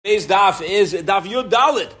Today's daf is daf Yud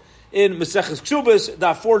Dalet in Maseches Ksubas,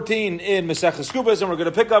 daf 14 in Maseches Ksubas, and we're going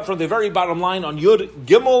to pick up from the very bottom line on Yud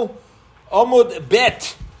Gimel Amud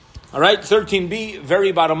Bet. All right, 13b,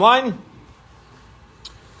 very bottom line.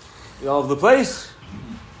 You all over the place?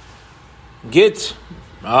 Git.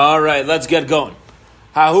 All right, let's get going.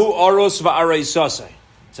 Hahu Oros Va'arei Sasei.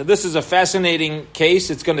 So this is a fascinating case.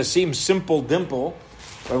 It's going to seem simple dimple,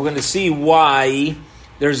 but we're going to see why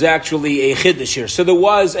there's actually a chiddush here. So there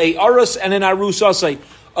was a Aros and an Arusasai,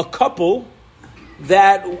 a couple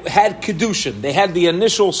that had kedushin. They had the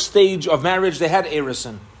initial stage of marriage. They had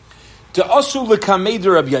erison. To asu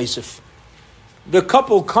lekameder Rabbi Yosef. The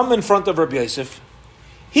couple come in front of Rabbi Yosef.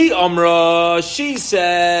 He amra, she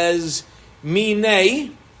says,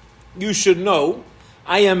 Minei, you should know,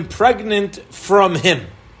 I am pregnant from him.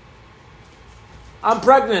 I'm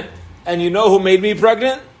pregnant. And you know who made me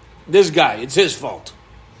pregnant? This guy. It's his fault.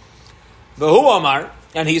 V'hu amar,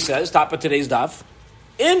 and he says, top of today's daf,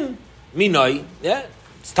 in minoi, yeah,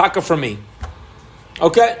 it's taka from me.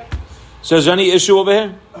 Okay? So is there any issue over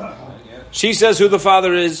here? She says who the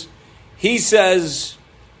father is. He says,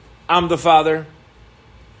 I'm the father.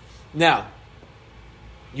 Now,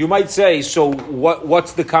 you might say, so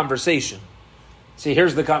what's the conversation? See,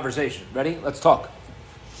 here's the conversation. Ready? Let's talk.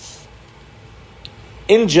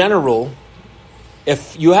 In general,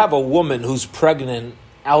 if you have a woman who's pregnant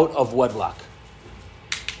out of wedlock,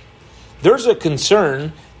 there's a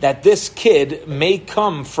concern that this kid may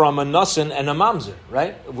come from a nasan and a mamzer,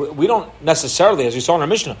 right? We don't necessarily, as you saw in our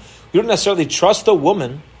Mishnah, we don't necessarily trust a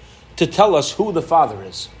woman to tell us who the father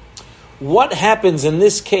is. What happens in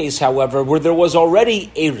this case, however, where there was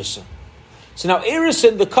already erison? So now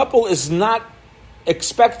erison, the couple is not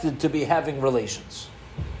expected to be having relations.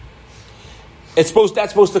 That's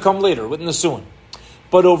supposed to come later with Nisuin.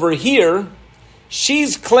 But over here,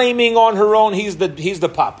 she's claiming on her own he's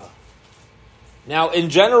the papa. Now, in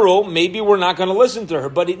general, maybe we're not going to listen to her,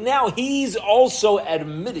 but now he's also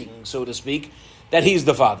admitting, so to speak, that he's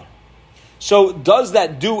the father. So does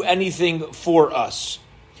that do anything for us?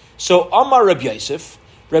 So Amar Rabbi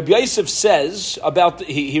Yosef says about,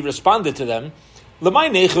 he responded to them, L'may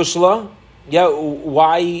nechusla, yeah,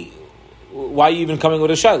 why are you even coming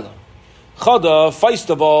with a shayla? Chada, first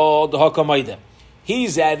of all, the hakamayda.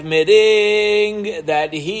 He's admitting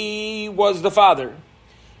that he was the father.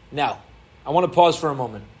 Now, I want to pause for a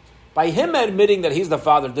moment. By him admitting that he's the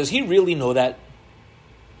father, does he really know that?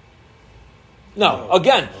 No.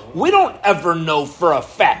 Again, we don't ever know for a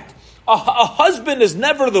fact. A husband is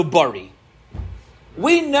never the bari.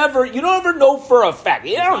 You don't ever know for a fact.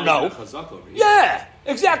 You don't know. Yeah,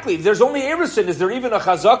 exactly. There's only erison. Is there even a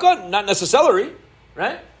chazaka? Not necessarily,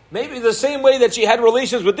 right? Maybe the same way that she had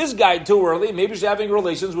relations with this guy too early, maybe she's having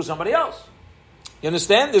relations with somebody else. You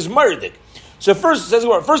understand? There's murdik. So first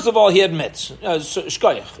of all, he admits.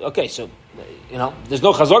 Shkoyach. Okay, so, there's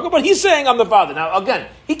no chazaka, but he's saying I'm the father. Now, again,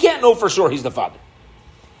 he can't know for sure he's the father.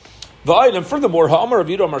 And furthermore, Ha'amar Rav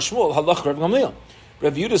Yehuda Amar Shmuel, Halach Rav Gamliel.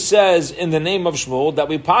 Rav Yehuda says in the name of Shmuel that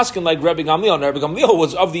we paskin like Rabbi Gamliel. And Rabbi Gamliel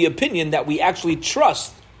was of the opinion that we actually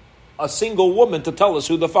trust a single woman to tell us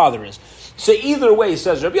who the father is. So either way,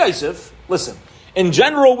 says Rabbi Yosef, listen, in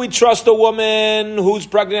general, we trust a woman who's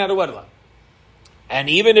pregnant out of wedlock. And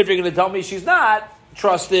even if you're going to tell me she's not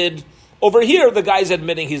trusted, over here, the guy's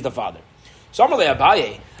admitting he's the father. So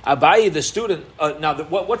Amalei Abaye, the student,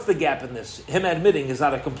 what's the gap in this? Him admitting is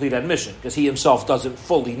not a complete admission, because he himself doesn't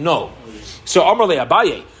fully know. So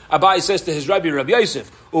Amalei Abaye says to his Rabbi Yosef,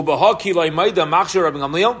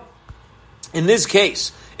 in this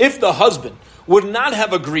case, if the husband would not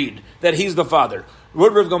have agreed that he's the father,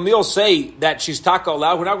 would Rav Gamliel say that she's taka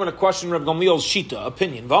allowed? We're not going to question Rav Gamliel's shita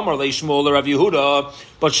opinion. V'amar le Shmuel le Rav Yehuda,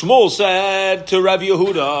 but Shmuel said to Rav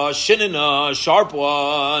Yehuda, "Shinina, sharp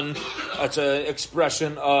one." That's an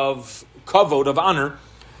expression of kavod, of honor.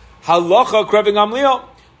 Halacha Rav Gamliel.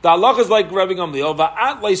 The halacha is like Rav Gamliel.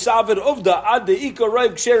 Va'at leisavid uvda ad deika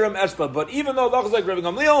rayv ksherim espa. But even though halacha is like Rav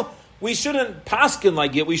Gamliel, we shouldn't paskin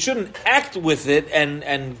like it. We shouldn't act with it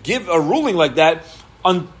and give a ruling like that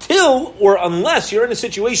until or unless you're in a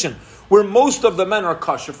situation where most of the men are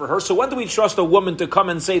kosher for her. So when do we trust a woman to come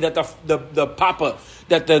and say that the papa,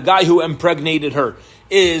 that the guy who impregnated her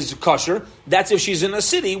is kosher? That's if she's in a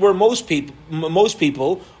city where most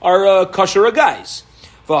people are kosher guys.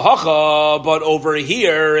 V'hacha, but over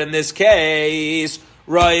here in this case,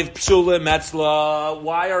 Raiv Psulim Etzla,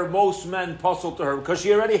 why are most men puzzled to her? Because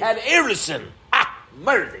she already had erison.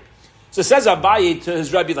 Murder. So says Abaye to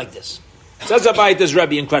his Rebbe like this. Says Abaye to his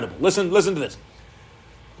Rebbe, incredible. Listen to this.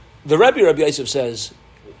 The Rebbe, Rabbi Yosef, says,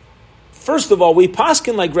 first of all, we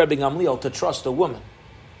paskin like Rebbe Gamliel to trust a woman.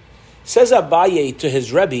 Says Abaye to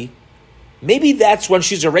his Rebbe, maybe that's when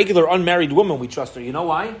she's a regular unmarried woman we trust her. You know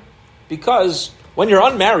why? Because when you're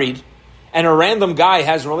unmarried and a random guy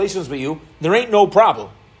has relations with you, there ain't no problem.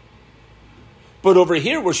 But over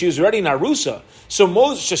here, where she was already Narusa,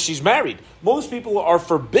 so she's married. Most people are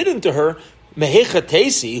forbidden to her, Mehecha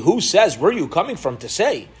Tesi, who says, where are you coming from to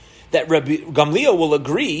say that Rabbi Gamliel will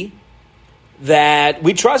agree that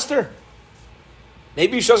we trust her?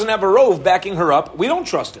 Maybe she doesn't have a rove backing her up. We don't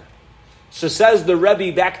trust her. So says the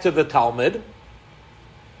Rebbe back to the Talmud,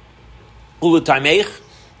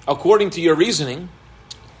 according to your reasoning,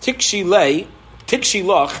 Tikshi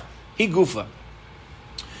loch, hi gufa.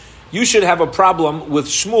 You should have a problem with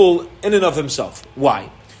Shmuel in and of himself. Why?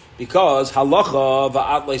 Because halacha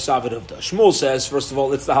va'at le'savid uvda. Shmuel says, first of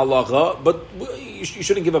all, it's the halacha, but you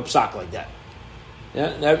shouldn't give a psak like that.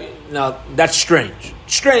 Yeah? Now, that's strange.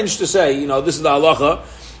 Strange to say, this is the halacha,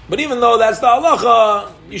 but even though that's the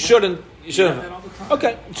halacha, you shouldn't.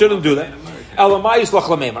 Okay, you shouldn't do that. Elamayis lach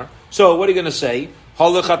lamemar. So, what are you going to say?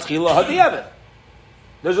 Halechatchila hadiyavad.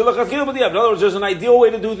 There's a lechatchila b'diavad. In other words, there's an ideal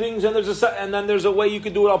way to do things, and then there's a way you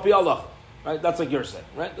could do it al pi Allah. Right? That's like you're saying,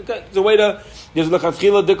 right? Okay, there's a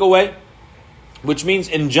lechatchila dika way, which means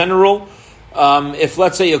in general, if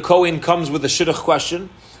let's say a Kohen comes with a shidduch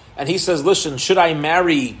question, and he says, "Listen, should I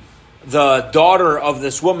marry the daughter of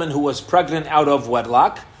this woman who was pregnant out of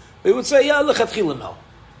wedlock?" We would say, "Yeah, lechatchila no."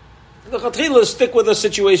 Lechatchila stick with a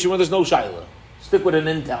situation where there's no shaila. Stick with an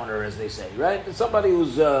in-towner, as they say, right? Somebody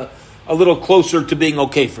who's a little closer to being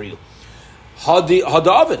okay for you.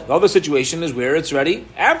 Hadavid. The other situation is where it's ready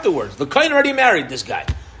afterwards. The Kohen already married this guy,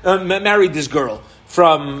 married this girl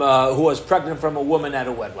from who was pregnant from a woman out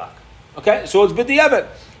of wedlock. Okay, so it's b'diavad.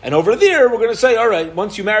 And over there, we're going to say, all right,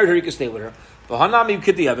 once you married her, you can stay with her.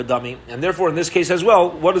 And therefore, in this case as well,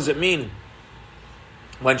 what does it mean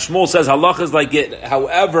when Shmuel says halacha is like it?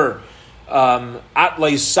 However,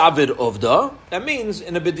 atlay savid ovda, that means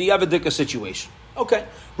in a b'diavadika situation. Okay.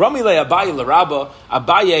 Rami le Abaye le Rabba.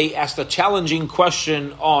 Abaye asked a challenging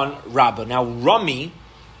question on Rabba. Now, Rami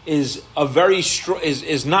is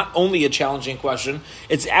is not only a challenging question;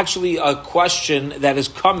 it's actually a question that is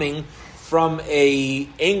coming from a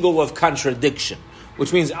angle of contradiction,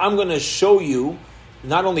 which means I'm going to show you,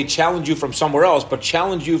 not only challenge you from somewhere else, but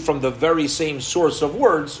challenge you from the very same source of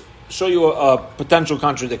words. Show you a potential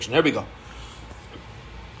contradiction. There we go.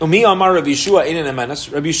 Umi Amar Rabbi Yeshua Einen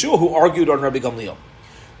Emenes, Rabbi Yeshua who argued on Rabbi Gamliel.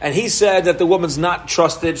 And he said that the woman's not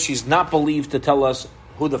trusted, she's not believed to tell us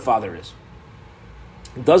who the father is.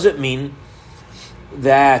 Does it mean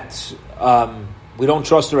that we don't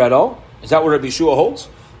trust her at all? Is that what Rabbi Yeshua holds?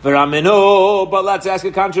 Veramino, but let's ask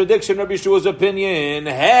a contradiction, Rabbi Yeshua's opinion.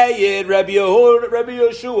 Hey, Rabbi Yeshua, Rabbi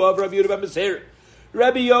Yehuda ben Beseir.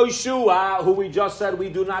 Rabbi Yoshua, who we just said we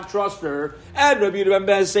do not trust her, and Rabbi Yehuda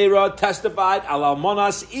ben Beseira testified al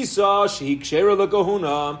almonas Isa shehi kshera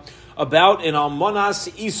lekahuna, about an almonas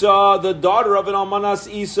Isa, the daughter of an almonas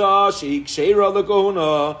Isa shehi kshera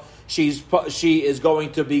lekahuna. She is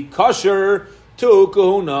going to be kosher to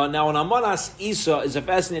kahuna. Now, an almonas Isa is a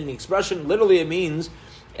fascinating expression. Literally, it means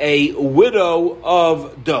a widow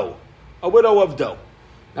of dough. A widow of dough.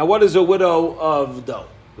 Now, what is a widow of dough?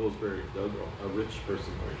 Pillsbury, a rich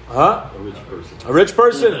person. Huh? A rich person. A rich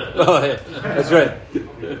person? Oh, yeah. That's right.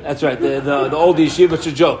 That's right. The old yeshiva, it's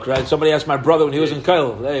a joke, right? Somebody asked my brother when he was in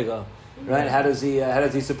Kail. There you go. Right? How does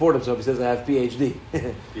he support himself? He says, I have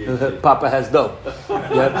PhD. Papa has dough.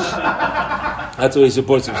 Yep. That's how he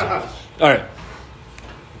supports himself. All right.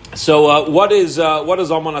 So what is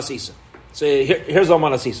Almanas Isa? So here's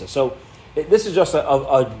Almanas Isa. So this is just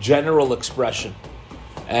a general expression.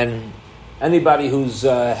 And anybody who's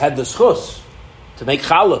had the schus to make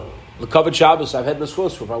challah, the covered Shabbos, I've had the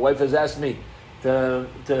schus. My wife has asked me to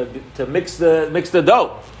mix the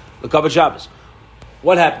dough, the covered Shabbos.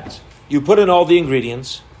 What happens? You put in all the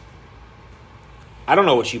ingredients. I don't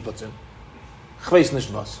know what she puts in.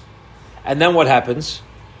 And then what happens?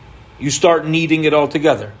 You start kneading it all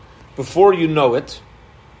together. Before you know it,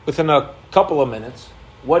 within a couple of minutes,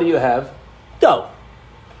 what do you have? Dough.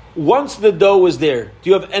 Once the dough is there, do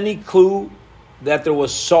you have any clue that there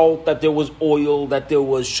was salt, that there was oil, that there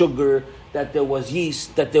was sugar, that there was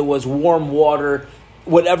yeast, that there was warm water,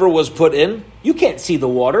 whatever was put in? You can't see the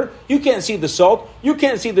water. You can't see the salt. You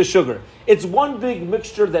can't see the sugar. It's one big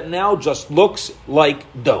mixture that now just looks like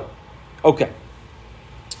dough. Okay.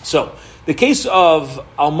 So, the case of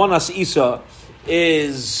Almanas Isa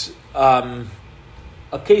is a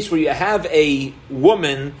case where you have a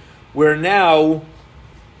woman where now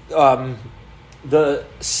her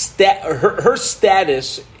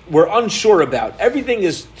status we're unsure about. Everything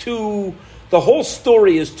is the whole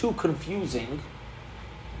story is too confusing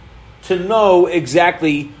to know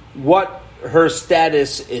exactly what her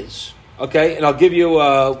status is. Okay, and I'll give you.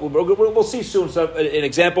 We'll see soon an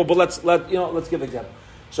example, but let's give an example.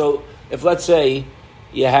 So, if let's say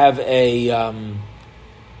you have a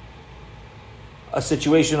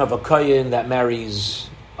situation of a kohen that marries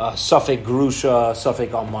Safek Grusha, Safek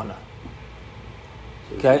Almana.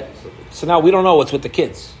 Okay, so now we don't know what's with the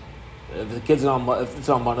kids. If the kid's if it's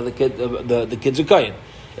Almana, the kid's a kohen.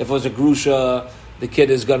 If it was a Grusha, the kid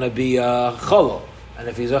is going to be a Cholol, and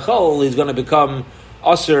if he's a Cholol, he's going to become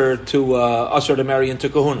Usher to marry into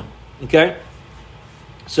Kahuna. Okay,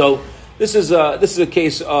 so this is a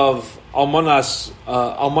case of Almanas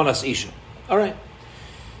Isha. All right,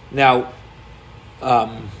 now.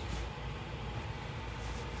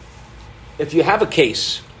 If you have a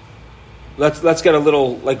case, let's get a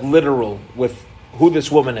little literal with who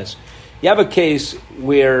this woman is. You have a case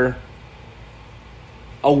where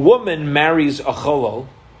a woman marries a chalal,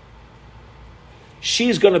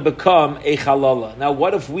 she's going to become a chalala. Now,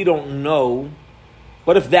 what if we don't know?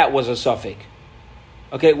 What if that was a suffix?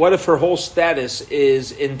 Okay, what if her whole status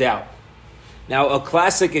is in doubt? Now, a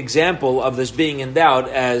classic example of this being in doubt,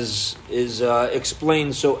 as is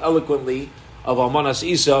explained so eloquently of Almanas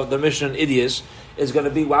Isa, the Mishnah in Idias, is going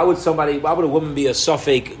to be, why would a woman be a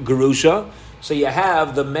Safek Gerusha? So you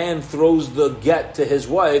have the man throws the get to his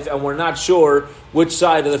wife, and we're not sure which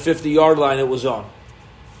side of the 50-yard line it was on.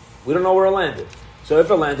 We don't know where it landed. So if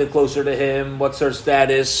it landed closer to him, what's her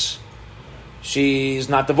status? She's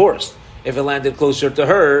not divorced. If it landed closer to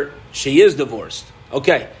her, she is divorced.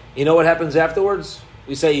 Okay. You know what happens afterwards?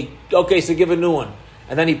 We say, okay, so give a new one.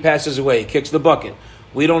 And then he passes away, he kicks the bucket.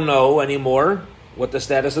 We don't know anymore what the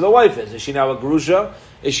status of the wife is. Is she now a Grusha?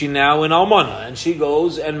 Is she now an Almana? And she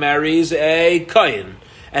goes and marries a Kayin.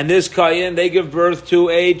 And this Kayin, they give birth to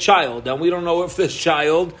a child. And we don't know if this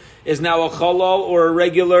child is now a Chalal or a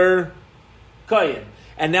regular Kayin.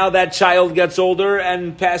 And now that child gets older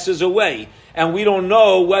and passes away. And we don't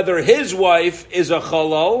know whether his wife is a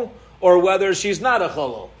Chalal or whether she's not a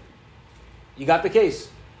Chalal. You got the case.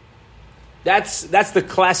 That's the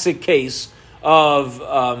classic case of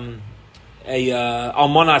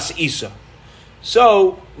Almanas Isa.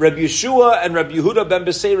 So Reb Yeshua and Reb Yehuda ben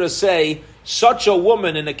Beseira say such a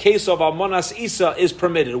woman in the case of Almanas Isa is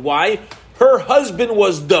permitted. Why? Her husband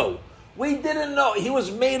was dough. We didn't know. He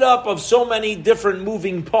was made up of so many different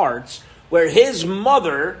moving parts where his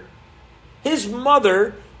mother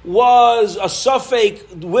was a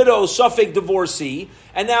Safek widow, Safek divorcee,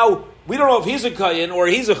 and now we don't know if he's a Kayin or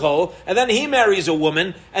he's a Chol, and then he marries a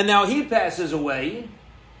woman, and now he passes away.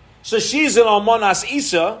 So she's an Almanas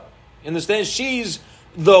Isa. Understand? She's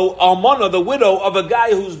the Almana, the widow of a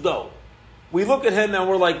guy who's dough. We look at him and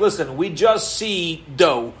we're like, listen, we just see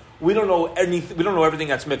dough. We don't know anything. We don't know everything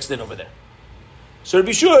that's mixed in over there. So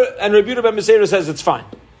Rabbi Shua and Rabbi Yehuda ben Beseira says it's fine.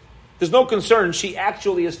 There's no concern. She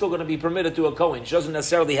actually is still going to be permitted to a Kohen. She doesn't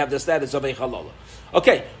necessarily have the status of a Chalala.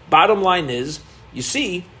 Okay, bottom line is, you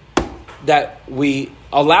see that we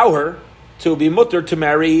allow her to be mutter to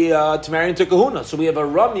marry into Kahuna. So we have a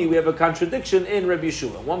Rami, we have a contradiction in Rabbi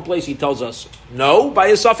Yeshua. One place he tells us no by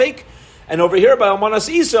a suffix, and over here by Almanas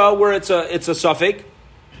Isa, where it's a suffix,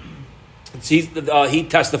 he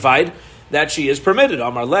testified that she is permitted.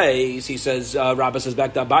 Amar Leis, he says, Rabbah says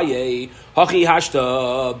back to Abaye, Hachi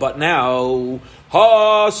Hashta, but now,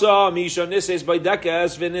 Hasa Misha Nises by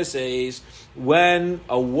Dekas Vinises, when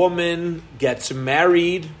a woman gets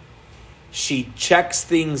married, she checks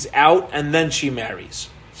things out and then she marries.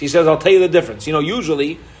 She says, I'll tell you the difference.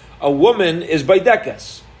 Usually a woman is by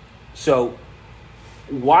Dekas. So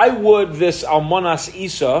why would this Almanas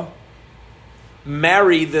Isa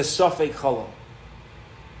marry this Safek Chalal?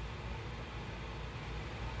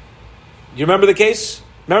 Do you remember the case?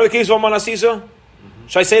 Remember the case of Almanas Isa? Mm-hmm.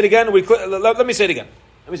 Should I say it again? Let me say it again.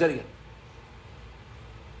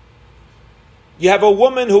 You have a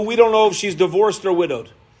woman who we don't know if she's divorced or widowed.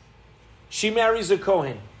 She marries a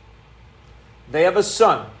Kohen. They have a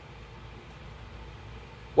son.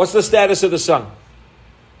 What's the status of the son?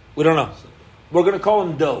 We don't know. We're going to call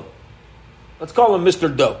him Doe. Let's call him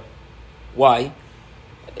Mr. Doe. Why?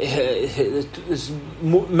 There's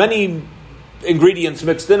many ingredients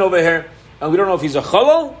mixed in over here, and we don't know if he's a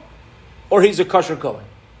Chalal or he's a kosher Kohen.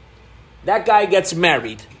 That guy gets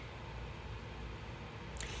married.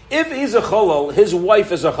 If he's a Chalal, his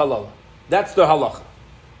wife is a Chalal. That's the halacha.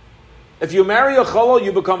 If you marry a Chalal,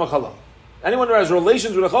 you become a Chalal. Anyone who has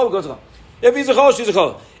relations with a Chalal goes a Chalal. If he's a Chalal, she's a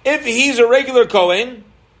Chalal. If he's a regular Kohen,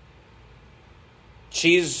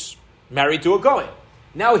 she's married to a Kohen.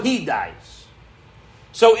 Now he dies.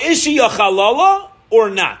 So is she a Chalala or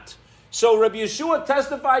not? So Rabbi Yeshua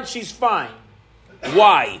testified she's fine.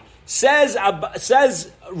 Why? Says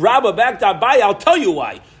Rabbah back to Abaye, I'll tell you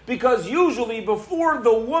why. Because usually before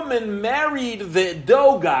the woman married the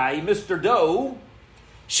Doe guy, Mr. Doe,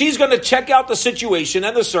 she's going to check out the situation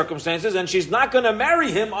and the circumstances, and she's not going to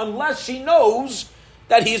marry him unless she knows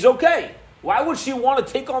that he's okay. Why would she want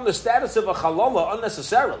to take on the status of a halala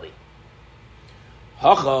unnecessarily?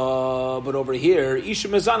 Hacha, but over here, Isha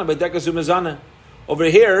Mizana, Bedekazu Mizana. Over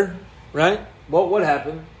here, right? Well, what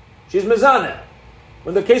happened? She's Mizana.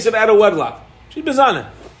 In the case of out of wedlock, she's Mizana.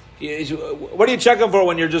 What are you checking for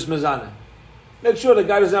when you're just Mizana? Make sure the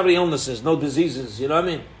guy doesn't have any illnesses, no diseases, you know what I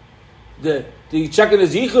mean? Do you checking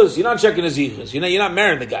his yichus? You're not checking his yichus. You're not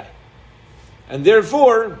marrying the guy. And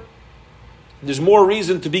therefore, there's more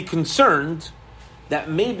reason to be concerned that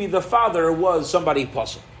maybe the father was somebody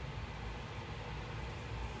puzzle.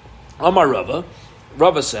 Amar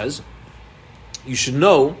Rava says, you should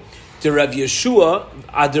know, to Rabbi Yeshua,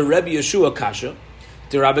 ad Rabbi Yeshua kasha,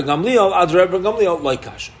 to Rabbi Gamliel, ad Rabbi Gamliel like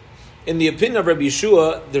kasha. In the opinion of Rabbi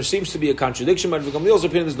Yeshua, there seems to be a contradiction, but in Rabbi Gamliel's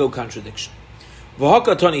opinion, there's no contradiction.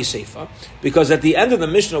 Because at the end of the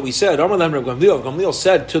Mishnah we said, Gamliel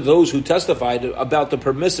said to those who testified about the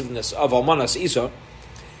permissiveness of Almanas Isa,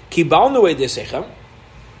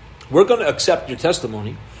 we're going to accept your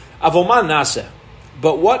testimony. Avoman naseh.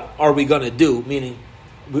 But what are we going to do? Meaning,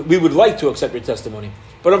 we would like to accept your testimony,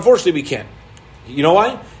 but unfortunately we can't. You know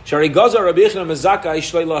why? Shari Gaza Rabbi Yechon Mezakai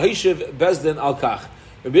Shleila Hishiv Bezdin Al Kach.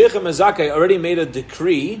 Rabbi Yechon Mezakai already made a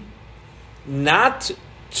decree not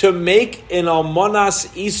to make an Almanas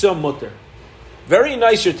Isa mutter. Very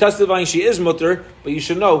nice, you're testifying she is mutter, but you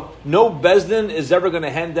should know, no Bezdin is ever going to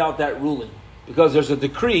hand out that ruling. Because there's a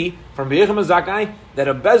decree from Rabbi Yechon Mezakai that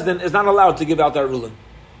a Bezdin is not allowed to give out that ruling.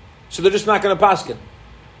 So they're just not going to paskin.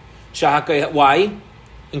 Why?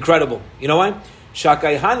 Incredible. You know why? Because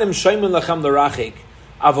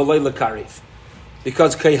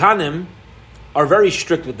Kaihanim are very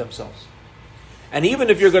strict with themselves. And even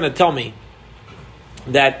if you're going to tell me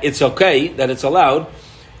that it's okay, that it's allowed,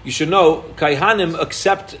 you should know Kaihanim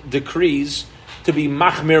accept decrees to be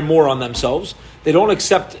machmir more on themselves. They don't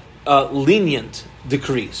accept lenient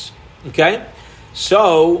decrees. Okay?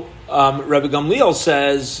 So, Rabbi Gamliel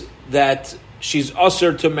says that she's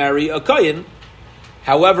usher to marry a Kayin.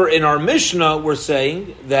 However, in our Mishnah, we're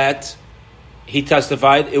saying that he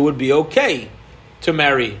testified it would be okay to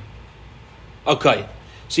marry a Kayin.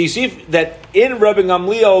 So you see that in Rabbi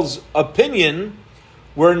Gamliel's opinion,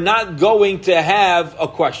 we're not going to have a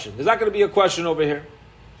question. There's not going to be a question over here.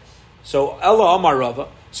 So, Ella Amar Rava.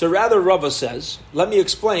 So rather, Rava says, let me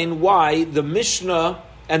explain why the Mishnah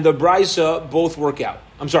and the Brisa both work out.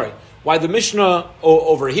 I'm sorry, why the Mishnah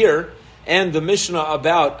over here and the Mishnah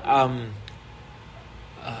about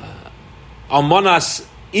Almanas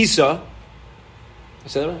Isa, I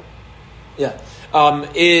said that right? Yeah,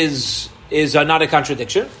 is not a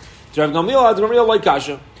contradiction.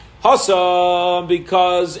 Hasa,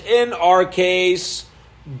 because in our case,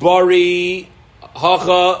 Bari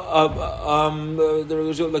Hacha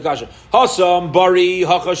Hasam Bari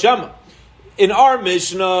Hacha Shema. In our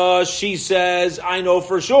Mishnah, she says, I know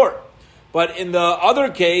for sure. But in the other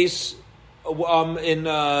case, in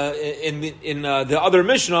the other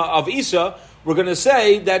Mishnah of Isa, we're going to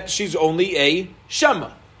say that she's only a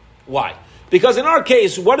Shema. Why? Because in our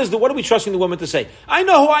case, what are we trusting the woman to say? I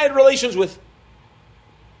know who I had relations with.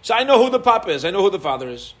 So I know who the papa is. I know who the father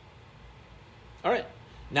is. All right.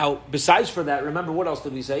 Now, besides for that, remember, what else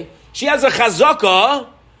did we say? She has a chazakah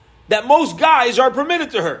that most guys are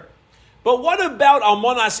permitted to her. But what about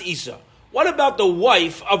Almanas Isa? What about the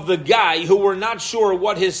wife of the guy who we're not sure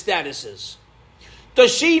what his status is?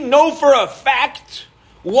 Does she know for a fact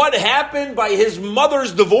what happened by his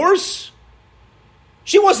mother's divorce?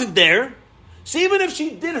 She wasn't there. So even if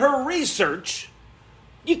she did her research,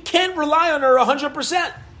 you can't rely on her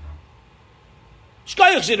 100%.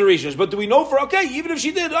 But do we know even if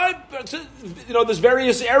she did, there's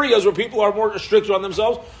various areas where people are more strict on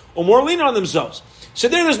themselves or more lenient on themselves. So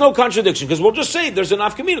there's no contradiction, because we'll just say there's an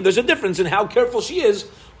afkamina. There's a difference in how careful she is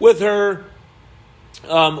with her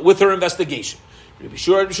investigation. Rabbi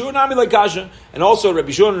Shua Nami like Kasha, and also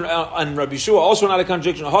Rabbi Shua and Rabbi Shua also not a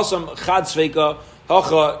contradiction. Hasam Chad Sveika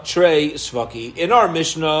Hacha Trey Svaki. In our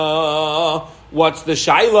Mishnah, what's the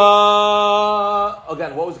Shaila?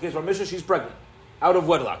 Again, what was the case of our Mishnah? She's pregnant, out of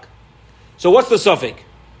wedlock. So what's the suffix?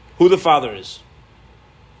 Who the father is?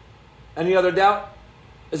 Any other doubt?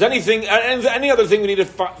 Is any other thing we need to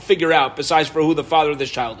figure out besides for who the father of this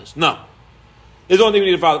child is? No. There's the only thing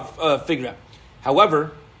we need to figure out.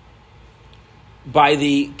 However, by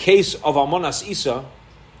the case of Almanas Isa,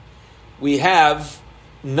 we have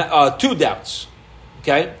two doubts.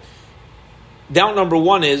 Okay? doubt number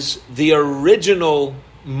one is the original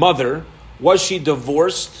mother, was she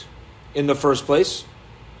divorced in the first place?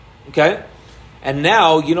 Okay? And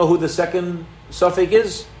now, you know who the second suffix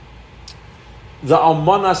is? The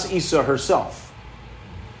Almanas Isa herself.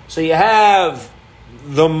 So you have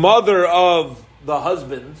the mother of the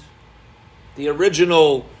husband, the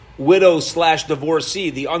original widow / divorcee,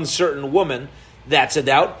 the uncertain woman, that's a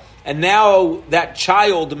doubt. And now that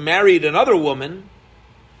child married another woman,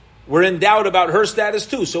 we're in doubt about her status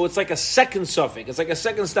too. So it's like a second suffix. It's like a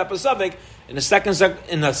second step of suffix. In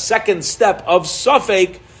the second step of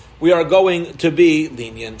suffix, we are going to be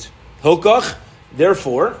lenient. Hilkach,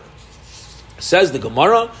 therefore, says the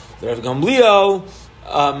Gemara, the Rav Gamliel,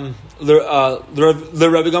 the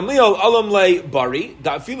Rabbi Gamliel alam le bari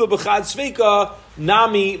da'afilu b'chad sveika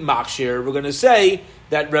nami machshir. We're going to say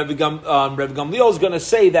that Rabbi Gamliel is going to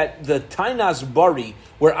say that the tainas bari,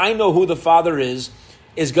 where I know who the father is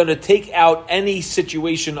going to take out any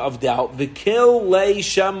situation of doubt. V'kil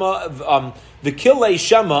le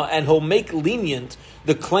shema, and he'll make lenient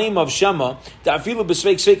the claim of shema da'afilu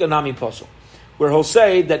b'sveik sveika nami pasol, where he'll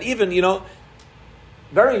say that even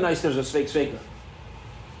very nice. There's a sveik sveika.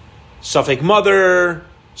 Suffolk mother,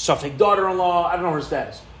 Suffolk daughter-in-law, I don't know her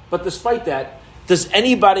status. But despite that, does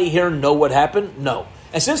anybody here know what happened? No.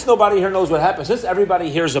 And since nobody here knows what happened, since everybody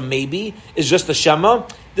here is a maybe, is just a shema,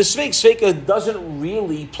 the Sveik Sveika doesn't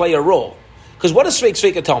really play a role. Because what does Sveik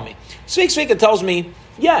Sveika tell me? Sveik Sveika tells me,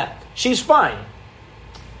 yeah, she's fine.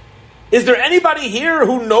 Is there anybody here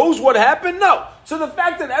who knows what happened? No. So the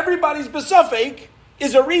fact that everybody's besuffolk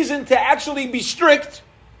is a reason to actually be strict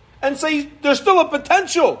and say there's still a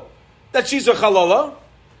potential that she's a chalala,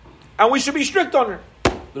 and we should be strict on her.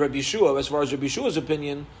 The Rabbi Yeshua, as far as Rabbi Yeshua's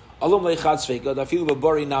opinion, alum leichad sveika, dafilu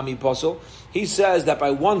b'bari nami pasel, he says that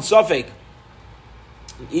by one suffix,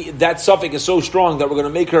 that suffix is so strong that we're going to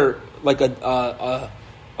make her like a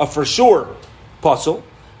for sure pasel.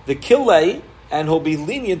 The kilei, and he'll be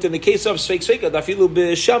lenient in the case of sveik sveika, dafilu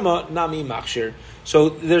b'shema nami machshir. So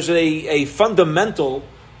there's a fundamental,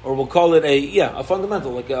 or we'll call it a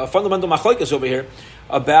fundamental, like a fundamental machlokes over here,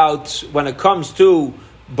 about when it comes to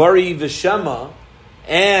bari v'shema,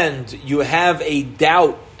 and you have a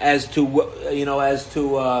doubt as to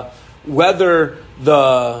whether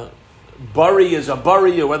the bari is a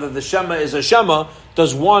bari or whether the shema is a shema.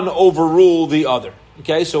 Does one overrule the other?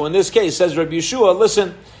 Okay, so in this case, says Rabbi Yeshua,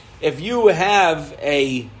 listen, if you have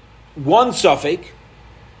a one suffix,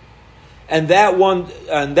 and that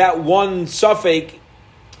one suffix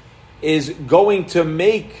is going to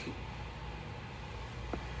make.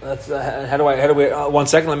 That's how do we? 1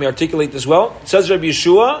 second. Let me articulate this well. It says Rabbi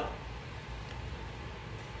Yeshua,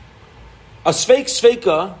 a sveik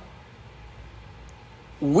sveika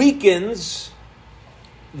weakens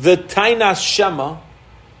the tainas shema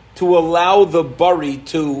to allow the bari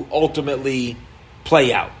to ultimately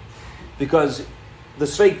play out, because the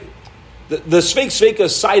sveik sveika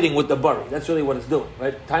is siding with the bari. That's really what it's doing,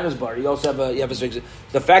 right? Tainas bari. You also have a sveik.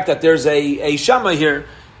 The fact that there's a shema here.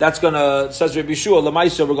 That's going to, says Rabbi Yeshua,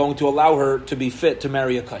 Lamaisa, we're going to allow her to be fit to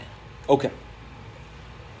marry a Kayan. Okay.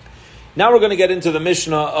 Now we're going to get into the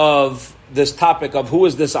Mishnah of this topic of who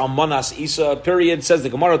is this Almanas Isa, period. Says the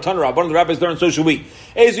Gemara, Tanra, one of the rabbis learned, so should we.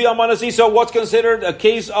 Ezi Almanas Isa, what's considered a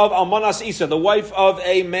case of Almanas Isa, the wife of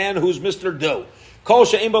a man who's Mr. Doe. Kol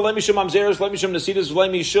she'im ba lemishum amzeres, lemishum nesidus,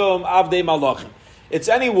 lemishum avdei malachim. It's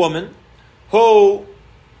any woman who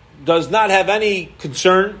does not have any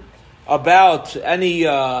concern about any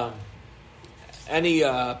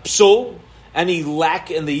psul, any lack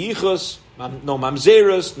in the yichus, no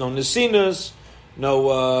mamzeros, no nesinus, no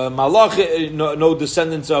malachim, no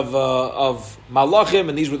descendants of malachim,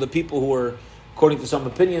 and these were the people who were, according to some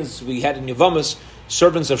opinions we had in Yavamas,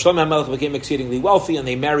 servants of Shlomo HaMelech became exceedingly wealthy, and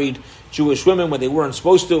they married Jewish women when they weren't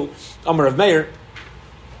supposed to. Amar Rav Meir.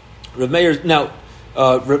 Rav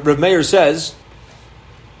Meir says,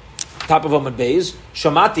 top of Amud Beis,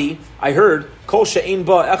 Shamati, I heard, Kol she'ein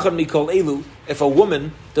ba echad mikol elu, if a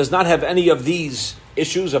woman does not have any of these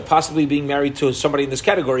issues of possibly being married to somebody in this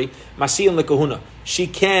category, Masiyan lekahuna, she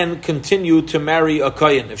can continue to marry a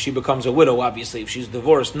Kayan if she becomes a widow, obviously. If she's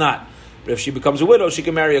divorced, not. But if she becomes a widow, she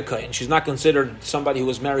can marry a Kayan. She's not considered somebody who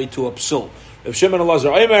was married to a psul. If Shimon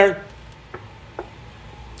Elazar Omer,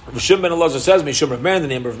 Rav Shimon ben Elazar says, Mishum Rav Meir, in the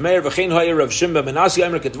name of Meir, V'chein ha'ir Rav Shimon ben Asi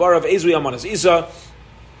Omer Kedvarav Ezri Almanas Isa,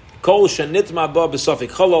 Kol shenitma ba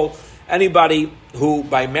b'safik chalol. Anybody who,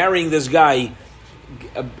 by marrying this guy,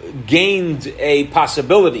 gained a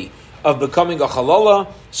possibility of becoming a chalala,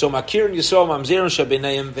 so makirim yisrael mamzerim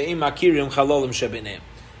shabeneim ve'im makirim chalolim shabeneim.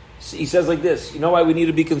 He says like this. You know why we need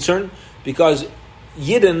to be concerned? Because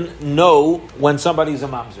Yidden know when somebody's a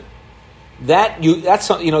mamzer.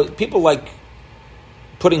 That's people like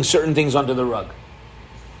putting certain things under the rug.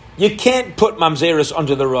 You can't put mamzeris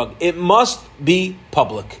under the rug. It must be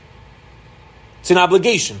public. It's an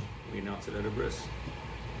obligation. We announce it at a bris.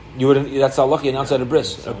 That's how lucky you announce at a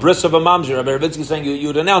bris. A bris of a mamzer. Rabbi Ravitsky is saying you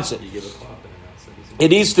would announce it. You give a clap and announce it. It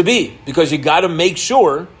needs to be, because you got to make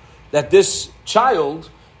sure that this child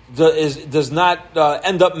does not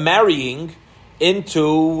end up marrying with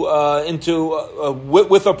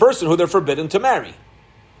a person who they're forbidden to marry.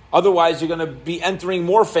 Otherwise, you're going to be entering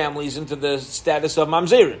more families into the status of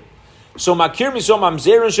mamzerin. So makir miso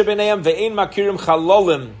mamzerin shebeneim ve'ein makirim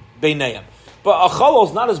chalolim beineim. But a chalol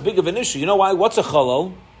is not as big of an issue. You know why? What's a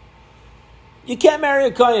chalol? You can't marry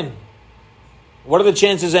a kohen. What are the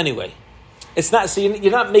chances anyway? It's not. See,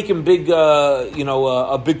 you're not making big,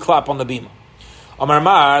 a big clap on the bima. Amar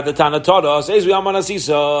Mar, the Tana taught us,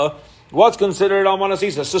 Almanasisa. What's considered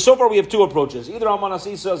Almanasisa? So far we have two approaches. Either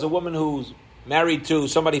Almanasisa is a woman who's married to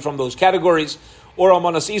somebody from those categories, or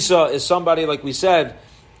Almanasisa is somebody, like we said,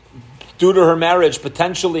 due to her marriage,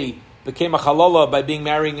 potentially became a chalola by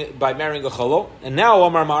marrying a chalol. And now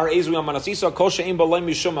Amar Mar, Ezri Almanasisa, Kol she'ein ba lo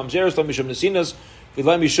mishum mamzeres, lo mishum nesinas,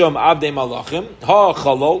 v'lo mishum avdei malachim, ha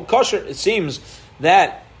chalol kosher. It seems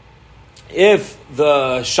that if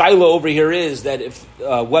the shaila over here is that if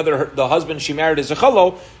whether the husband she married is a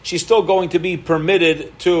chalol, she's still going to be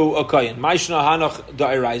permitted to a kohen. Ma'ishna hanach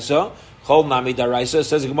da'iraisa, chol nami da'iraisa.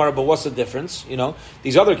 Says the Gemara, but what's the difference?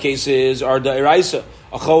 These other cases are da'iraisa.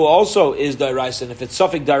 A chol also is da'iraisa, and if it's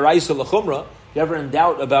suffik da'iraisa l'chumra, if you're ever in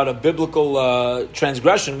doubt about a biblical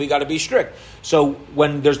transgression, we got to be strict. So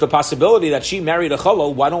when there's the possibility that she married a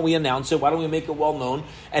chalol, why don't we announce it? Why don't we make it well known?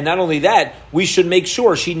 And not only that, we should make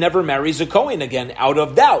sure she never marries a kohen again out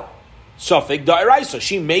of doubt. Suffik da'iraisa.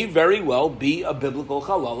 She may very well be a biblical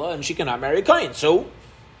chalala and she cannot marry a kohen. So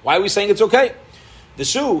why are we saying it's okay? The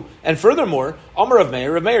Su, and furthermore, Amar Rav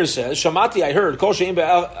Meir says, Shamati, I heard, Kol she'ein ba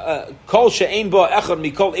echad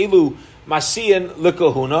mikol elu masiyan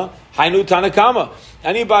likahuna hainu tanakama.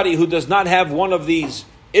 Anybody who does not have one of these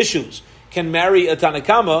issues can marry a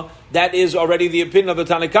tanakama. That is already the opinion of the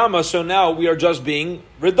tanakama. So now we are just being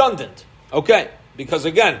redundant. Okay, because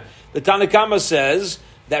again, the tanakama says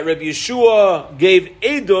that Rabbi Yeshua gave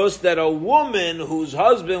edus that a woman whose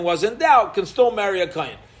husband was in doubt can still marry a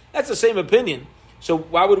kohen. That's the same opinion. So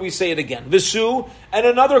why would we say it again? Visu, and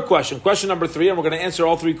another question. Question number 3, and we're going to answer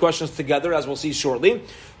all 3 questions together, as we'll see shortly.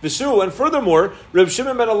 Visu, and furthermore, Reb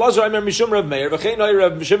Shimon ben Elazar, Aimer Mishum Reb Meir, V'chein Noi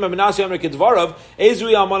Reb Shimon ben Nasi, Aimer Kedvarav,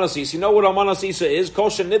 Ezui Almanasis. You know what Almanasisa is?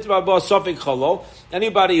 Kol shenitva ba safik chalol.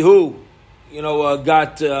 Anybody who,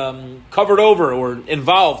 got covered over or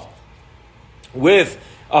involved with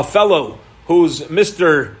a fellow who's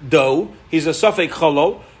Mr. Doe, he's a safik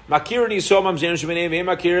chalol. You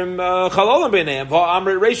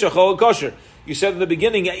said in the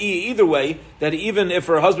beginning, either way, that even if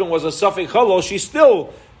her husband was a safek chalol, she's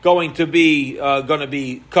still going to be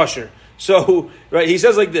kosher. So, right, he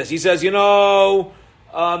says like this. He says, by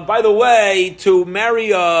the way, to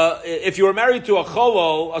marry if you were married to a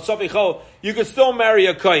chalol, a safek chalol, you could still marry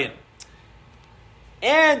a kohen.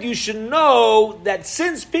 And you should know that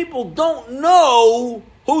since people don't know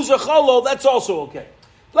who's a chalol, that's also okay.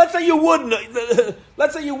 Let's say you would know.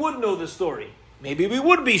 Let's say you would know the story. Maybe we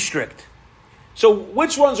would be strict. So,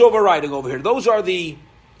 which one's overriding over here? Those are the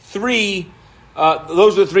 3.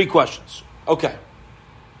 Those are the 3 questions. Okay.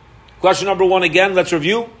 Question number 1 again. Let's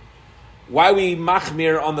review. Why we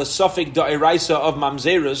machmir on the suffik da'iraisa of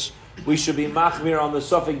mamzerus? We should be machmir on the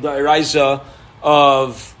suffik da'iraisa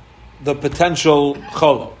of the potential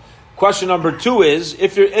cholo. Question number 2 is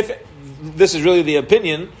if this is really the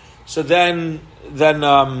opinion, so then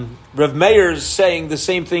Rav Meir is saying the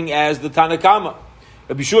same thing as the Tanakama.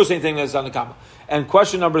 Rabbi Yeshua is saying the same thing as Tanakama. And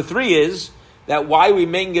question number 3 is that why we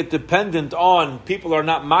making it dependent on people are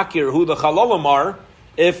not makir who the chalolim are,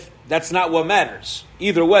 if that's not what matters.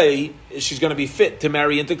 Either way, she's going to be fit to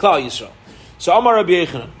marry into Klal Yisrael. So Amar Rabbi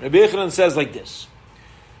Yechanan. Rabbi Yechanan says like this.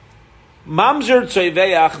 Mamzer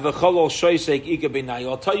tzeiveach v'cholol shoysek ika b'nai.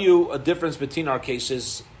 I'll tell you a difference between our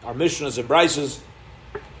cases, our Mishnahs and Brises.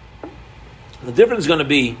 The difference is going to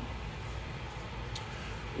be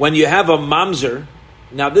when you have a mamzer.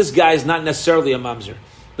 Now, this guy is not necessarily a mamzer,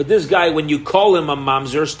 but this guy, when you call him a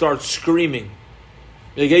mamzer, starts screaming.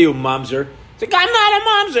 They get you a mamzer. It's like, I'm not a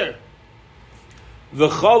mamzer.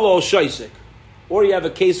 V'cholol shoysek. Or you have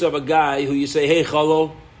a case of a guy who you say, hey,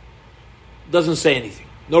 cholol, doesn't say anything.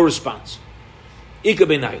 No response. Ika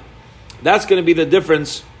b'nai. That's going to be the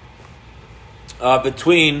difference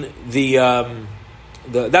between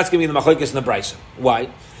that's going to be the machlekes and the brisa. Why?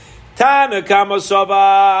 Tanakama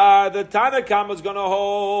Savar, the Tanakama is going to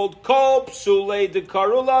hold Kol Psule de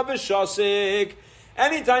Karula V'Shasik.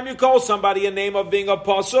 Anytime you call somebody a name of being a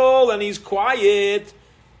pasul and he's quiet,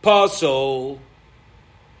 pasul.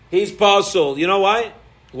 He's pasul. You know why?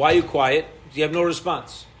 Why are you quiet? You have no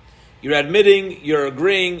response. You're admitting, you're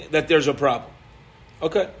agreeing that there's a problem.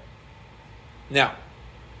 Okay. Now,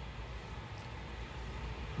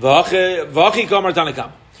 V'achi Kamar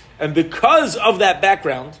Tanakama. And because of that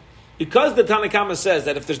background, because the Tanakama says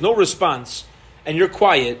that if there's no response and you're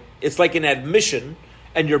quiet, it's like an admission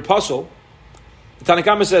and you're pasul. The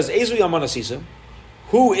Tanakama says, Ezui Almanas Isa,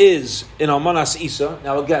 who is in Almanas Isa?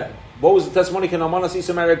 Now again, what was the testimony? Can Almanas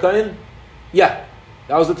Isa marry a Kohen? Yeah,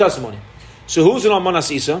 that was the testimony. So who's in Almanas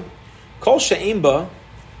Isa? Kol She'imba,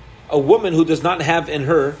 a woman who does not have in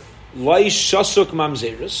her Lai Shasuk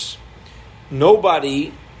Mamzeris,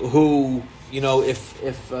 nobody who,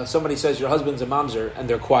 if somebody says your husband's a mamzer and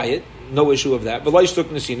they're quiet, no issue of that. V'lai Shtuk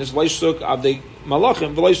Nesinas, V'lai Shtuk Abdei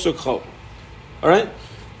Malachim, V'lai Shtuk Chol. All right?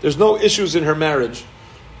 There's no issues in her marriage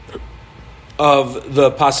of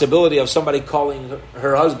the possibility of somebody calling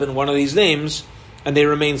her husband one of these names, and they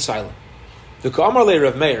remain silent. The Ka'amar Le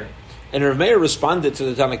Rav Meir, and Rav Meir responded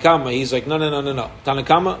to the Tanakama. He's like, no.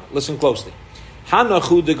 Tanakama, listen closely.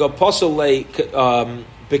 Hanachu de Gaposel Le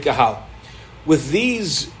Bikahal. With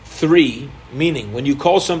these three, meaning when you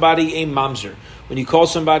call somebody a mamzer, when you call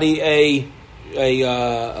somebody a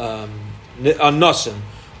nasan,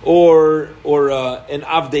 or an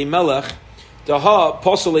avdei melech, daha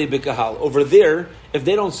posele b'kahal. Over there, if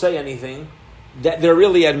they don't say anything, that they're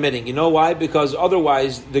really admitting. You know why? Because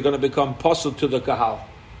otherwise they're going to become posel to the kahal.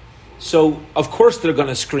 So of course they're going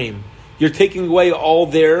to scream. You're taking away all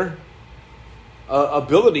their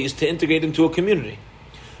abilities to integrate into a community.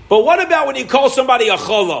 But what about when you call somebody a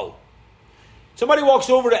cholo? Somebody walks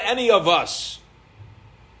over to any of us,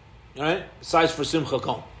 all right? Besides for Simcha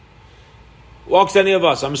Kom. Walks to any of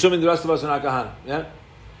us. I'm assuming the rest of us are not Kahana. Yeah?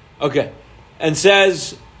 Okay. And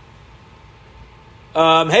says,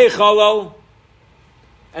 hey, cholo.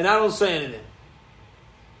 And I don't say anything.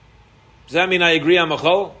 Does that mean I agree I'm a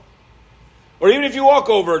cholo? Or even if you walk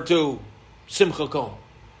over to Simcha Kom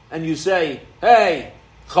and you say, hey,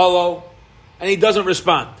 cholo, and he doesn't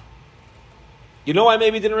respond. You know why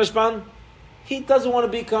maybe he didn't respond? He doesn't want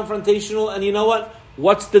to be confrontational, and you know what?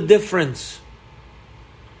 What's the difference?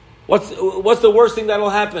 What's the worst thing that'll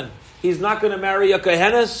happen? He's not going to marry a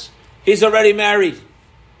Kohenes. He's already married.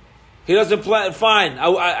 He doesn't plan. Fine.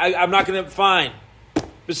 I'm not going to. Fine.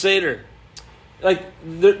 Beseder. Like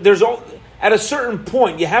there's all at a certain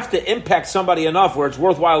point you have to impact somebody enough where it's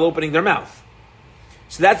worthwhile opening their mouth.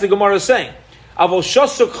 So that's the Gemara saying. Avol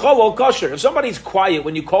shasuk cholol kosher. If somebody's quiet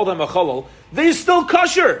when you call them a cholol, they're still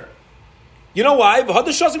kosher. You know why?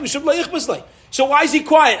 So why is he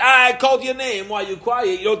quiet? I called your name. Why are you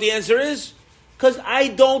quiet? You know what the answer is? Because I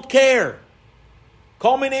don't care.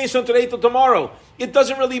 Call me names from today till tomorrow. It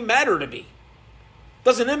doesn't really matter to me. It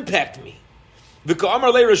doesn't impact me. And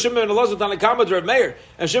Shimon Elazar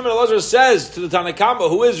says to the Tanakama,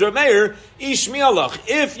 who is Rav Meir,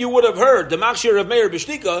 if you would have heard the Machshir Rav Meir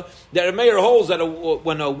B'shtika, that Rav Meir holds that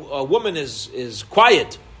when a woman is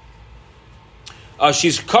quiet,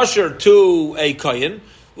 she's kosher to a kohen.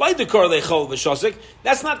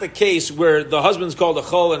 That's not the case where the husband's called a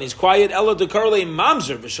chol and he's quiet. Ella dekarle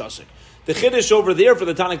mamzer v'shasik. The chiddush over there for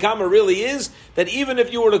the Tanakama really is that even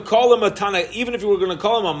if you were to call him even if you were going to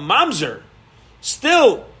call him a mamzer,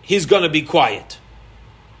 still he's going to be quiet.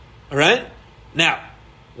 All right. Now,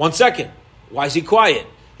 1 second. Why is he quiet?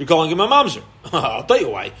 You're calling him a mamzer. I'll tell you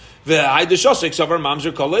why.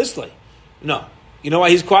 No. You know why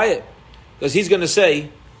he's quiet? Because he's going to say,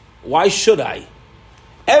 why should I?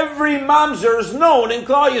 Every mamzer is known in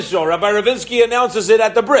Klal Yisrael. Rabbi Ravinsky announces it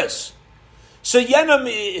at the bris. So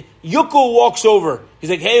Yukul walks over.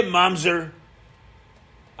 He's like, hey, mamzer.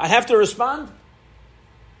 I have to respond?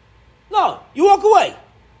 No, you walk away.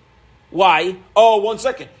 Why? Oh, 1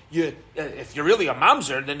 second. If you're really a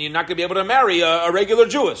mamzer, then you're not going to be able to marry a regular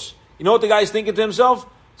Jewess. You know what the guy's thinking to himself?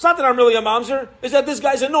 It's not that I'm really a mamzer. It's that this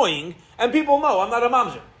guy's annoying, and people know I'm not a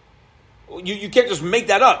mamzer. You can't just make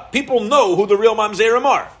that up. People know who the real mamzerim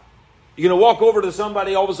are. You're going to walk over to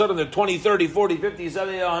somebody, all of a sudden they're 20, 30, 40, 50,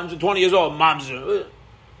 70, 120 years old. Mamzer.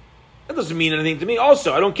 That doesn't mean anything to me.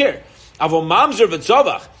 Also, I don't care. Avo mamzer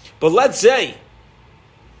v'tzavach. But let's say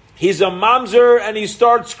he's a mamzer and he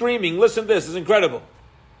starts screaming. Listen to this. It's incredible.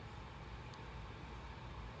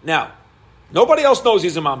 Now, nobody else knows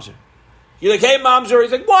he's a mamzer. You're like, hey, mamzer.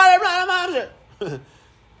 He's like, what? I'm not a mamzer.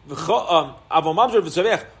 Avo mamzer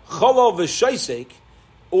v'tzavach. Cholol v'shaisek,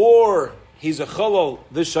 or he's a cholol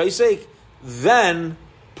v'shaisek, then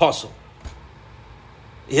puzzle.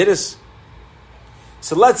 You hear this?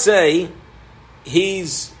 So let's say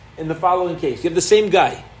he's in the following case. You have the same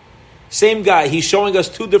guy. He's showing us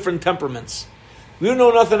two different temperaments. We don't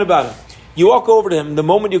know nothing about him. You walk over to him. The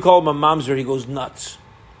moment you call him a mamzer, he goes nuts.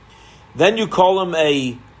 Then you call him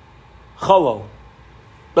a cholo.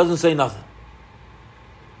 Doesn't say nothing.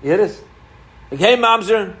 You hear this? Like, hey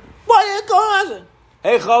mamzer, why are you calling mamzer?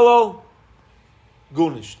 Hey cholo,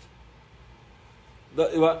 gunished.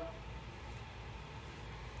 What?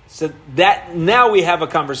 So that now we have a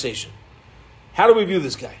conversation. How do we view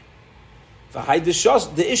this guy? The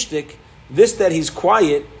ishtik, this that he's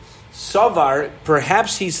quiet, savar,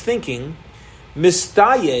 perhaps he's thinking,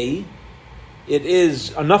 mistaye, it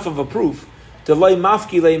is enough of a proof, to lay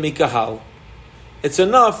mafkile mikahal. It's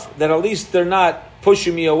enough that at least they're not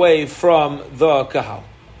pushing me away from the kahal.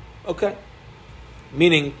 Okay?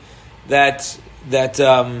 Meaning that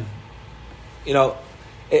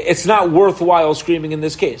it's not worthwhile screaming in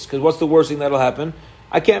this case, because what's the worst thing that'll happen?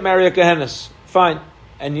 I can't marry a Kehenis. Fine.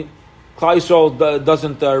 And Klal Yisrael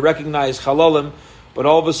doesn't recognize Chalalim, but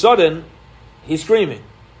all of a sudden, he's screaming.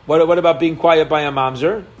 What about being quiet by a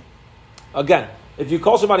mamzer? Again, if you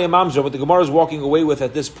call somebody a mamzer, what the Gemara is walking away with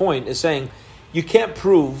at this point is saying, you can't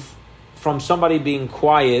prove from somebody being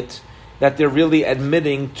quiet that they're really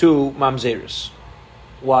admitting to mamzeris.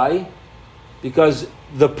 Why? Because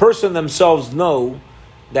the person themselves know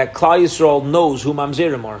that Klal Yisrael knows who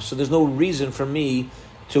mamzerim are, so there's no reason for me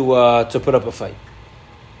to put up a fight.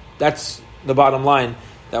 That's the bottom line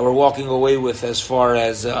that we're walking away with as far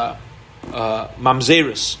as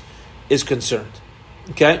mamzeris is concerned.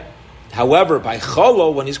 Okay? However, by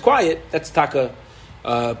cholo, when he's quiet, that's taka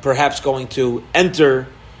perhaps going to enter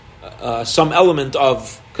some element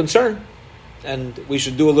of concern, and we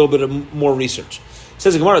should do a little bit of more research. It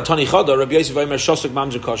says in Gemara, Tani Chada, Rabbi Yosef Vaymer Shosek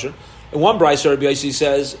Mamzer Kosher. In one brisa, Rabbi Yosef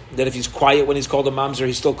says that if he's quiet when he's called a mamzer,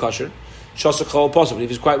 he's still kosher. Shosek Chol possible. But if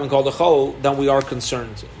he's quiet when called a chol, then we are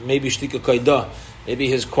concerned. Maybe shtika kaida. Maybe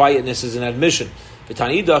his quietness is an admission.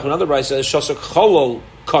 V'tani Idach, another brisa says Shosek Cholol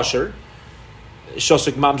kosher,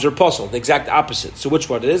 Shosek Mamzer possible. The exact opposite. So which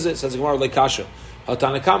one is it? It says in Gemara Lekasha.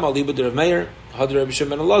 Hatanakam Aliba de Rav Meir, Hadar Rabbi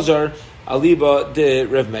Shimon ben Elazar, Aliba de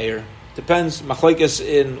Rav Meir. Depends. Machlekes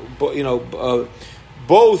in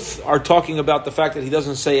both are talking about the fact that he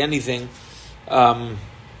doesn't say anything. The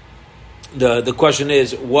question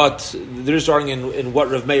is what they're starting in what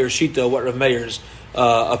Rav Meir's shita, what Rav Meir's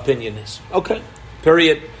opinion is. Okay,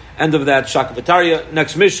 period. End of that Shakavataria.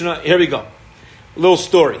 Next Mishnah. Here we go. A little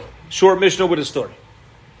story, short Mishnah with a story.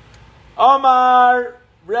 Omar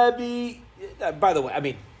Rebbe. By the way, I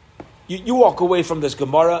mean, you walk away from this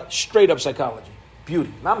Gemara straight up psychology,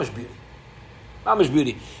 beauty, mamish beauty. Mamish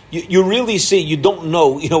beauty. You really see, you don't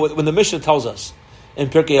know, when the Mishnah tells us in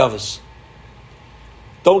Pirkei Avos,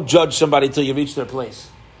 don't judge somebody till you reach their place.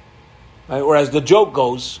 Right? Or as the joke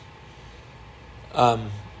goes,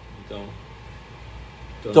 don't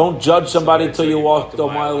judge somebody till you walk the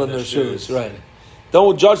mile in their shoes. Right.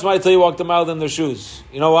 Don't judge somebody till you walk the mile in their shoes.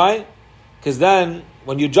 You know why? Because then,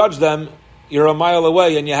 when you judge them, you're a mile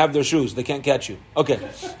away and you have their shoes. They can't catch you. Okay.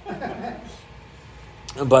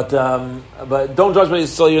 But don't judge me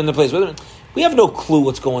until you're in the place. We have no clue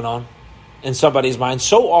what's going on in somebody's mind.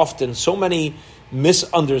 So often, so many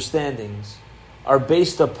misunderstandings are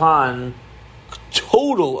based upon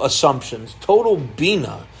total assumptions, total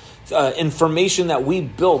bina, information that we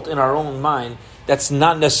built in our own mind that's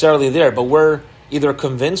not necessarily there. But we're either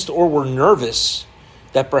convinced or we're nervous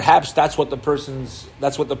that perhaps that's what the person's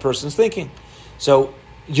thinking. So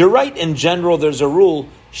you're right. In general, there's a rule: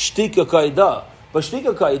 shtika kaidah. But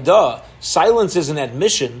shtika kaidah, silence is an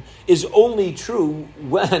admission, is only true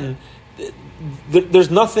when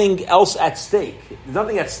there's nothing else at stake. There's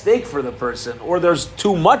nothing at stake for the person, or there's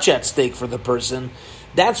too much at stake for the person.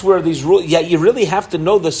 That's where these rules. Yeah, you really have to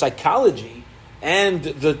know the psychology and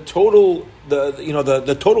the total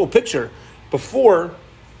picture before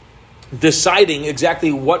deciding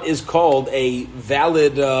exactly what is called a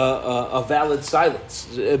valid silence.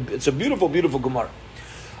 It's a beautiful, beautiful Gemara.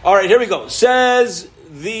 All right, here we go. Says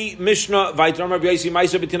the Mishnah, there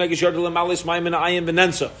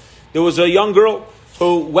was a young girl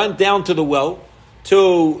who went down to the well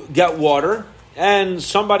to get water, and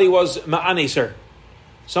somebody was ma'anis her.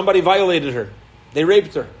 Somebody violated her. They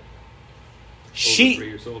raped her. She, 3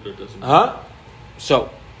 years older, doesn't So,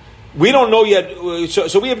 we don't know yet.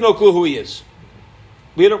 So we have no clue who he is.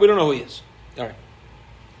 We don't know who he is. All right.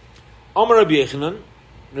 Amar Rabbi Yechanan.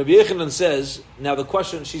 Rabbi Yechanan says, now the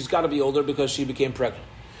question, she's got to be older because she became pregnant.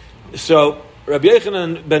 So Rabbi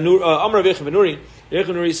Yechanan Amar Rabbi Yechanan Ben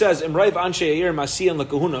Nuri says, Imraiv Anshe Yair Masiyan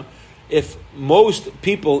LaKahuna. if most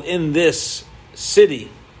people in this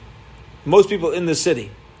city,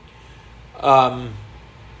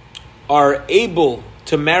 are able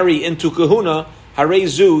to marry into kahuna,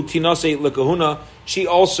 harezu tinase lekahuna, she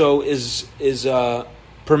also is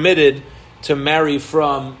permitted to marry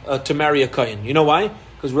a kohen. You know why?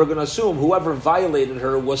 Because we're going to assume whoever violated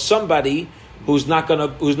her was somebody who's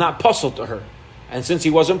not puzzled to her, and since he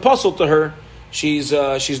wasn't puzzled to her, she's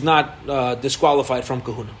not disqualified from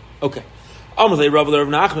kahuna. Okay. Amalei Rav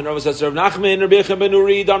Nachman. Rav says Rav Nachman, Rabbi Yochanan ben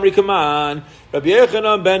Nuri, Damri Kaman. Rabbi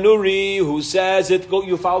Yochanan ben Nuri, who says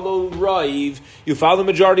you follow Rav, you follow the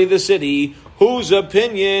majority of the city. Whose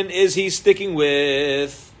opinion is he sticking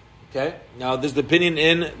with? Okay. Now this is the opinion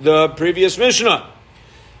in the previous Mishnah.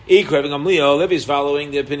 Rabbi Gamliel, if he's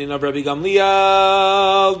following the opinion of Rabbi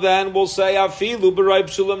Gamliel, then we'll say Afilu b'Rav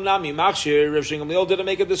Psulam Nami Machshir. Rabbi Gamliel didn't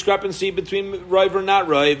make a discrepancy between Rav or not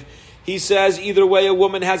Rav. He says either way, a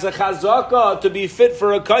woman has a chazaka to be fit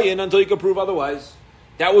for a kayin until you can prove otherwise.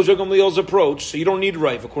 That was Rabbi Gamliel's approach, so you don't need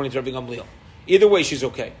Rav according to Rabbi Gamliel. Either way, she's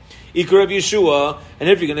okay. Ikar Rabbi Yeshua, and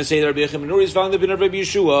if you're going to say that Rabbi Yochanan ben Nuri is following the opinion of Rabbi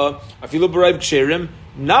Yeshua, Afilu b'Rav Ksherim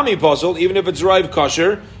Nami puzzle, even if it's Rav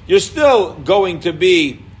kosher, you're still going to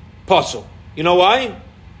be puzzle. You know why?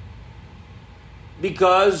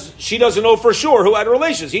 Because she doesn't know for sure who had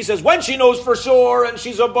relations. He says when she knows for sure and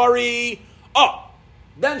she's a bari,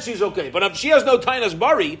 then she's okay. But if she has no tainas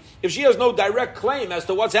bari, if she has no direct claim as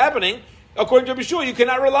to what's happening, according to Rabbi Yeshua, you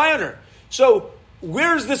cannot rely on her. So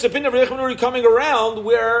where's this opinion of Rabbi Yochanan ben Nuri coming around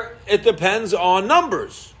where it depends on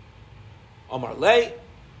numbers? Amar Lei,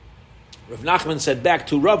 Rav Nachman said back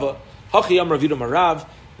to Rava, Hachi Amar Rav Yehuda Marav.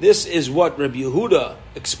 This is what Rabbi Yehuda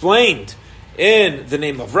explained in the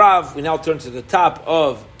name of Rav. We now turn to the top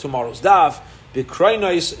of tomorrow's daf.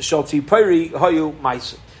 B'krainais shal tzipari hayu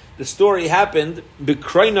ma'aseh. The story happened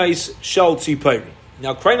b'krainais shal tzipari.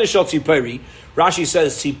 Now, krainais shal tzipari, Rashi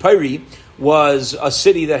says tzipari was a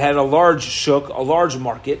city that had a large shuk, a large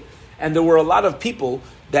market, and there were a lot of people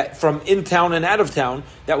that from in town and out of town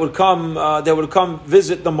that would come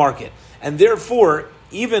visit the market, and therefore,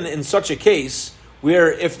 even in such a case,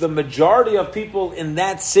 where if the majority of people in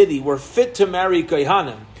that city were fit to marry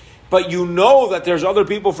Kohanim, but you know that there's other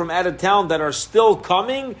people from out of town that are still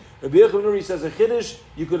coming, Rabbi Yochanan ben Nuri says a chiddush,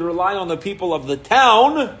 you could rely on the people of the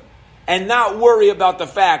town and not worry about the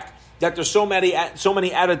fact that there's so many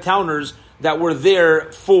out-of-towners that were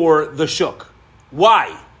there for the shuk.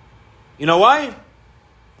 Why? You know why?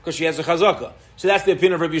 Because she has a chazakah. So that's the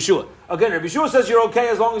opinion of Rabbi Yeshua. Again, Rabbi Yeshua says you're okay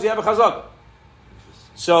as long as you have a chazakah.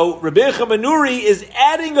 So Rabbi Yochanan ben Nuri is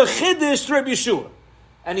adding a chiddush to Rabbi Yeshua.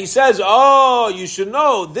 And he says, you should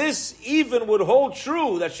know, this even would hold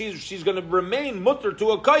true, that she's going to remain mutter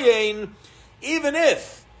to a kayin, even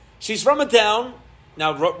if she's from a town.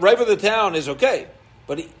 Now, right for the town is okay.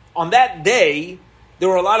 But on that day, there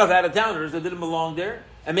were a lot of out-of-towners that didn't belong there.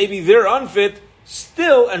 And maybe they're unfit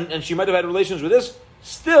still, and she might have had relations with this,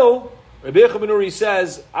 still, Rabbi Yochanan ben Nuri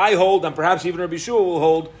says, I hold, and perhaps even Rabbi Yeshua will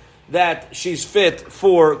hold, that she's fit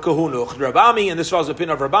for kahunu. Rabami, and this was the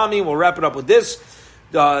opinion of Rabami. We'll wrap it up with this.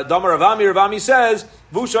 Damar Ravami says,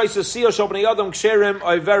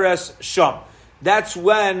 that's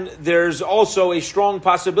when there's also a strong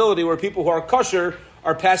possibility where people who are kosher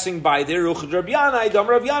are passing by there. Even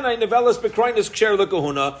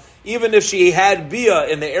if she had bia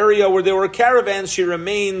in the area where there were caravans, she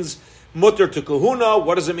remains mutter to kahuna.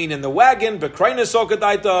 What does it mean in the wagon? What does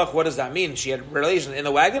that mean? She had relations in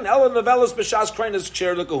the wagon. It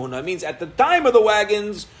means at the time of the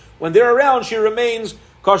wagons, when they're around, she remains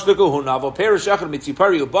kosh to kahuna. But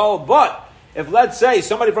if, let's say,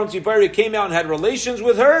 somebody from Tzipari came out and had relations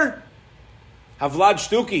with her, havlad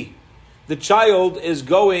shtuki, the child is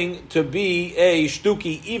going to be a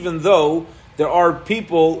shtuki, even though there are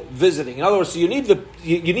people visiting. In other words, so you need that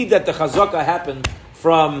the chazaka happen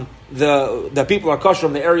from the people are kosher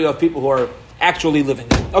from the area of people who are actually living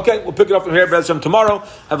there. Okay, we'll pick it up from here tomorrow.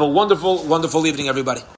 Have a wonderful, wonderful evening, everybody.